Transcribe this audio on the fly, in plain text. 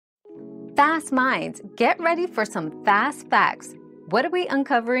Fast minds, get ready for some fast facts. What are we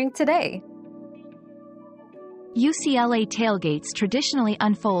uncovering today? UCLA tailgates traditionally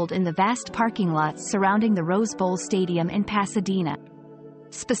unfold in the vast parking lots surrounding the Rose Bowl Stadium in Pasadena.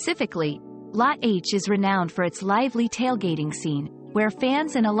 Specifically, Lot H is renowned for its lively tailgating scene, where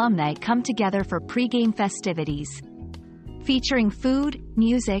fans and alumni come together for pregame festivities. Featuring food,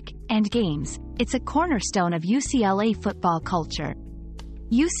 music, and games, it's a cornerstone of UCLA football culture.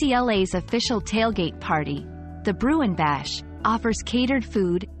 UCLA's official tailgate party, the Bruin Bash, offers catered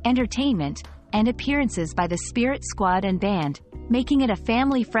food, entertainment, and appearances by the Spirit Squad and band, making it a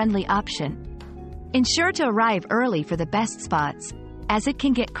family-friendly option. Ensure to arrive early for the best spots, as it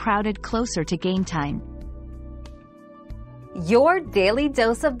can get crowded closer to game time. Your daily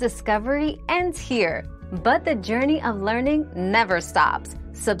dose of discovery ends here, but the journey of learning never stops.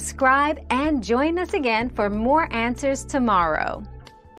 Subscribe and join us again for more answers tomorrow.